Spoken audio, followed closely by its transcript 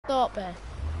stop it.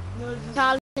 No,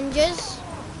 Challenges.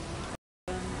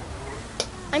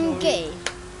 I'm gay.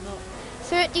 No.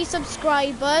 30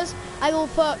 subscribers. I will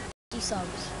put 50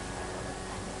 subs.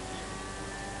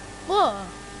 What?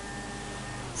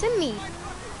 Send me.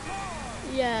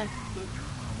 Yeah.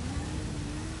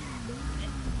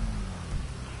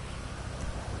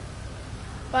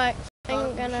 Right,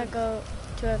 I'm gonna go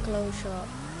to a clothes shop.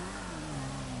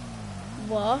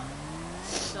 What?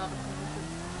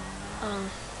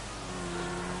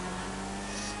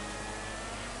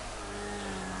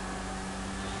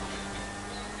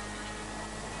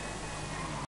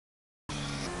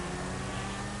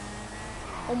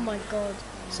 Oh my god.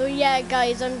 So yeah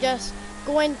guys, I'm just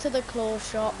going to the clothes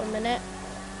shop a minute.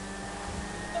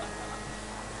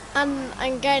 And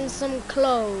I'm getting some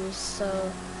clothes,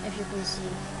 so if you can see.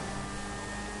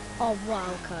 Oh wow,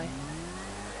 okay.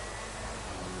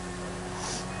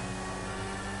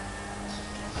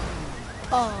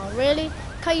 Oh really?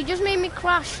 Okay, you just made me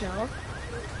crash now.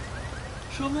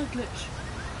 Show me a glitch.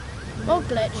 What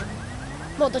glitch?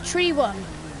 What, the tree one?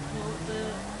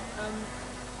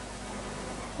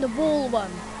 No, The wall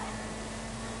one?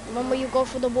 The one where you go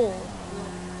for the wall?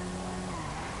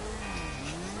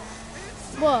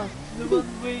 What? the one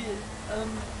where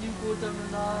you go down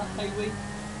on the highway.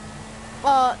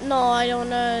 No, I don't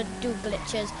wanna do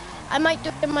glitches. I might do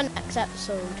it in my next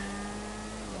episode.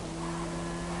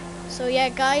 So yeah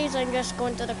guys, I'm just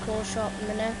going to the clothes shop in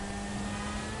a minute.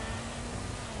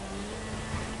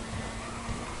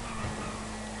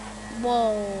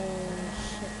 Whoa,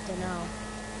 shit, now.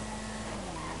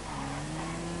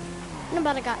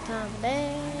 Nobody got time for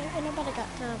that. Nobody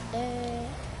got time for that.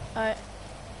 Alright.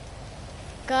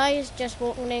 Guys, just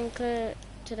walking in to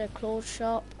the clothes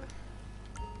shop.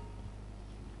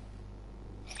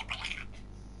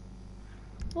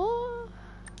 What?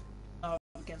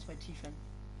 Against my teeth in.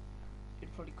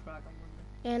 It'd probably crack on one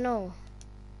day. Yeah, no.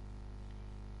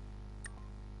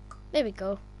 There we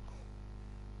go.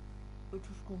 Which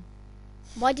was gone.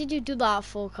 Why did you do that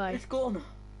for, Kai? It's gone.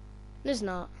 It's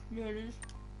not. Yeah, it is.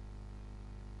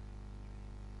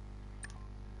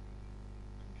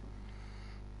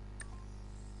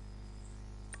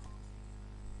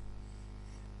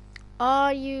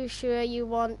 Are you sure you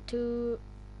want to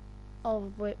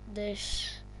whip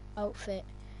this outfit?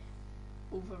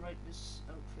 Overwrite this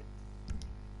outfit.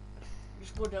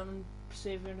 Just go down and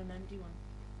save in an empty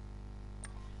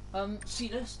one. See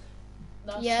this?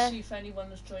 That's Yeah. to see if anyone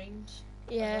has joined.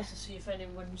 Yeah. That's to see if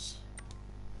anyone's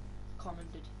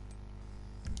commented.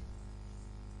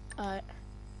 Alright.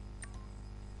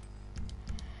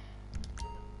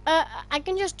 I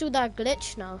can just do that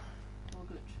glitch now. What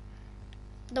glitch?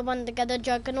 The one to get the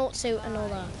juggernaut suit and all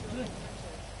that.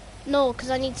 No, because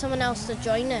I need someone else to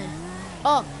join it.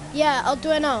 Oh, yeah, I'll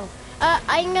do it now.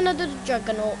 I ain't gonna do the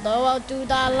juggernaut though. I'll do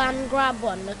the land grab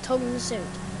one, the tone suit.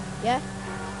 Yeah?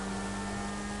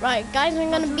 Right, guys, I'm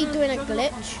gonna be doing a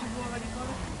glitch.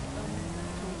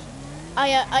 I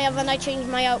haven't I changed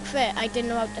my outfit. I didn't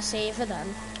know how to save it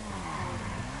then.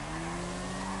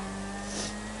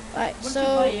 Right,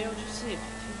 so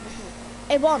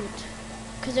it won't,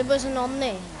 because it wasn't on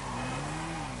there.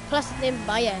 Plus, I didn't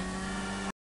buy it.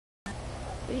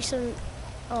 Recent.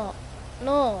 Oh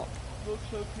no.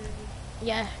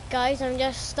 Yeah, guys, I'm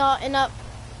just starting up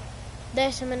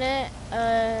this a minute.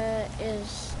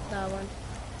 Is that one?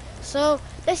 So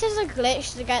this is a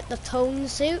glitch to get the tone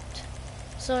suit.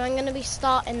 So I'm gonna be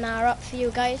starting that up for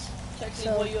you guys. Technically,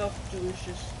 So what you have to do is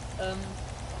just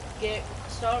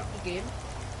start the game.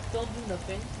 Don't do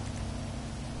nothing.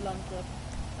 Land grab.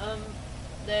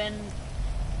 Then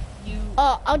you.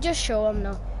 Oh, I'll just show them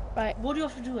now. Right. What do you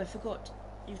have to do? I forgot.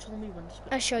 You told me once.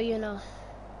 I'll show you now.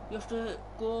 You have to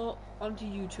go onto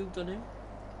YouTube, don't you?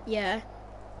 Yeah.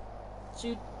 So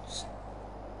you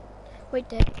Wait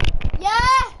there.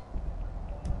 Yeah!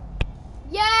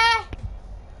 Yeah!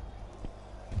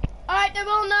 Alright, they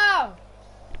will now.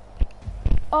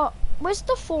 Oh, where's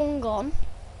the phone gone?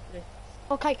 There.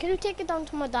 Okay, can you take it down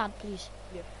to my dad, please?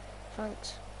 Yeah.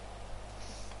 Thanks.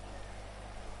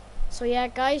 So yeah,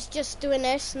 guys, just doing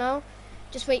this now.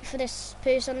 Just wait for this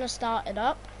person to start it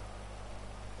up.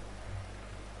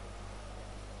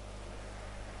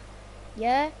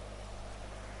 Yeah?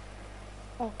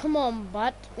 Oh, come on,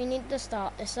 bud. We need to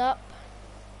start this up.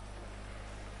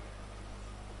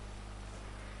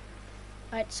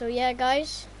 Right, so yeah,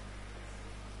 guys.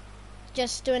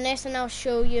 Just doing this and I'll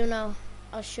show you now.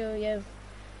 I'll show you.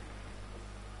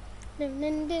 Living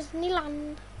in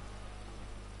Disneyland.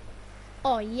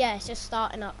 Oh, yeah, it's just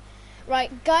starting up.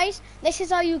 Right, guys, this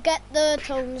is how you get the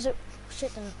tone suit.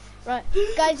 Shit down. Right,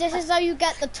 guys, this is how you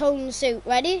get the tone suit.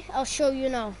 Ready? I'll show you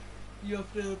now. You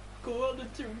have to go on the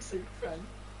toon suit, friend.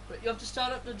 But you have to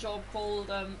start up the job called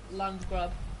land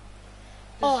grab.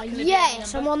 Oh Can it be any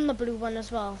yes, I'm number? on the blue one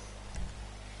as well.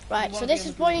 Right, You so wanna be this on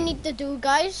is the what blue you one. need to do,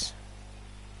 guys.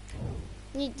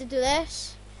 You need to do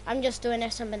this. I'm just doing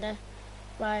this a minute.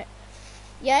 Right.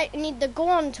 Yeah, you need to go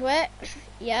onto it.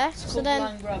 Yeah, It's so called then,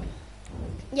 land grab.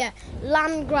 yeah,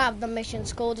 land grab the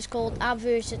mission's called. It's called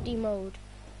adversity mode.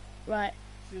 Right,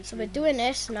 so we're doing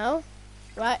this now.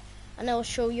 Right, and I'll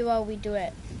show you how we do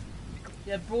it.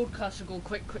 Yeah, broadcast will go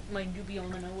quick, mind you, be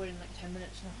on an hour in like 10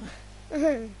 minutes now. Not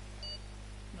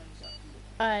exactly.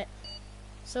 Alright,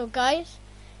 so guys,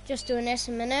 just doing this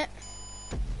a minute.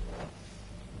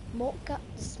 Woke up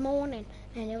this morning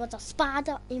and there was a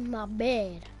spider in my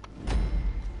bed.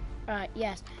 Right,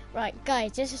 yes. Right,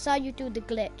 guys, this is how you do the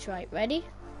glitch, right? Ready?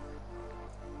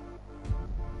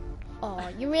 Oh,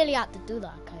 you really had to do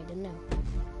that, Kai, didn't you?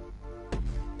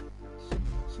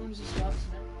 As soon as it starts,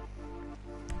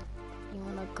 innit? You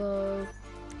wanna go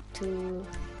to...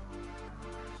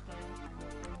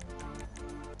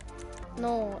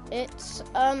 No, it's,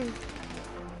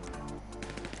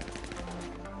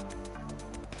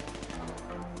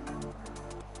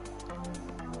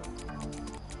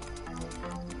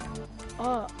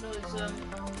 Oh, No, it's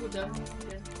go down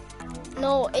again.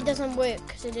 no, it doesn't work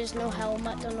because it is no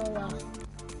helmet and all that.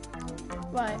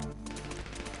 Right.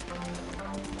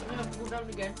 You have to go down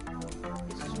again.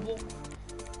 This is walk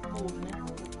mode,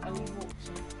 innit? How he walks,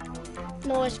 innit?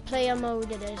 No, it's player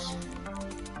mode, it is.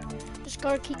 Just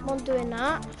gotta keep on doing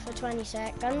that for 20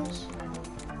 seconds.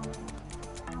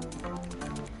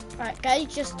 Right, guys,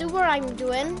 just do what I'm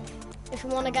doing if you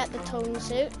want to get the tone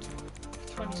suit.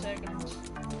 20 seconds,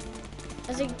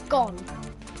 Has it gone?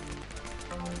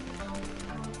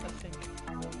 I think.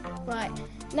 Right,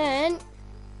 then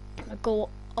I go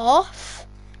off,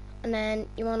 and then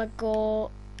you want to go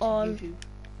on YouTube.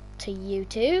 to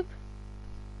YouTube.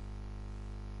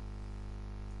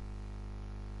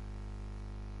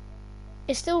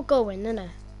 It's still going, isn't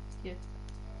it? Yeah.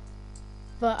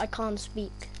 But I can't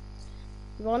speak.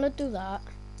 You want to do that,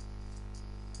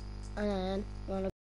 and then you want to